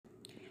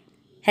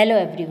Hello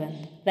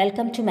everyone,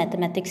 welcome to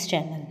Mathematics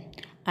channel.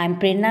 I am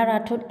Prerna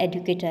Rathod,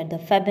 educator at the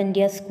Fab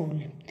India School.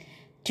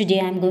 Today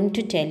I am going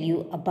to tell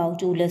you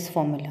about Euler's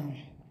formula.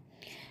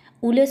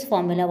 Euler's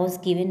formula was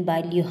given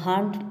by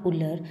Leonhard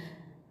Euler.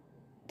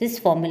 This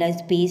formula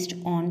is based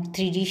on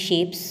 3D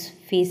shapes,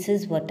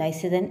 faces,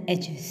 vertices and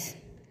edges.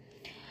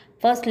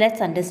 First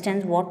let's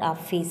understand what are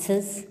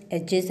faces,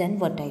 edges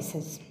and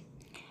vertices.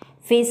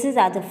 Faces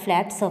are the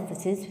flat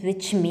surfaces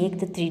which make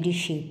the 3D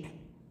shape.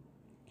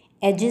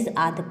 Edges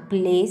are the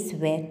place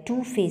where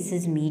two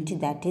faces meet,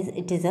 that is,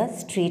 it is a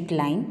straight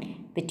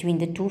line between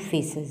the two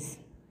faces.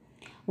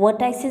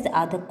 Vertices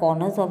are the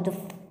corners of the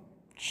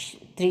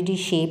 3D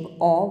shape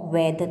or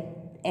where the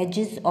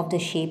edges of the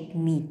shape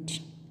meet.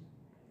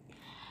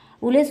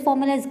 Euler's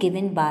formula is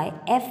given by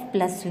F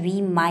plus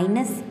V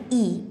minus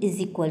E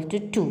is equal to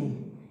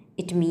 2.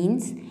 It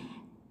means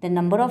the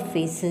number of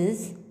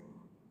faces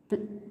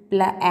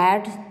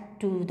add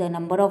to the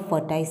number of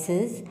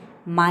vertices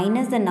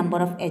minus the number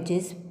of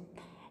edges,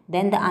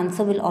 then the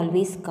answer will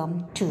always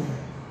come 2.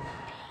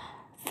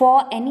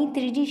 For any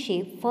 3D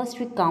shape, first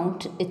we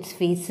count its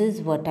faces,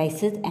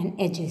 vertices and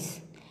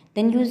edges.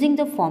 Then using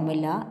the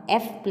formula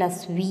F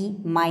plus V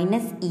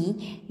minus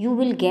E, you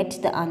will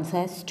get the answer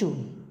as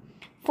 2.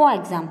 For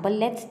example,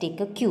 let's take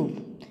a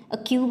cube. A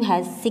cube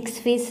has 6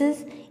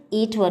 faces,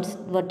 8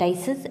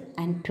 vertices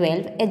and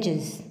 12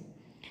 edges.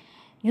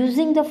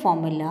 Using the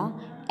formula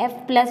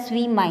F plus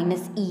V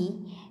minus E,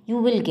 you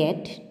will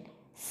get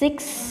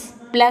 6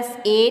 plus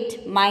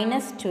 8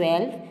 minus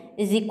 12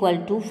 is equal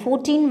to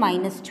 14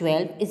 minus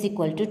 12 is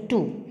equal to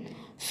 2.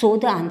 So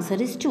the answer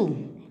is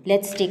 2.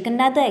 Let's take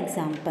another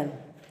example.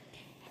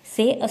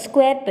 Say a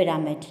square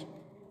pyramid.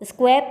 The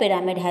square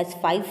pyramid has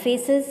 5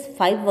 faces,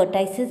 5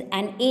 vertices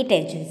and 8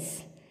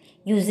 edges.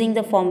 Using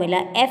the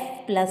formula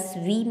F plus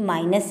V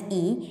minus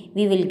E,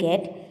 we will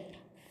get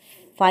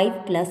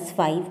 5 plus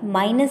 5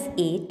 minus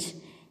 8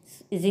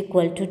 is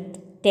equal to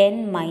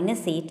 10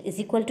 minus 8 is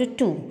equal to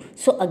 2.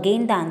 So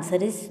again the answer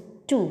is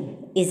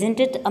 2. Isn't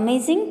it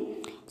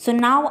amazing? So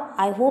now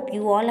I hope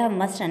you all have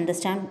must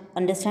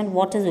understand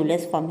what is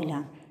Euler's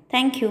formula.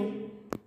 Thank you.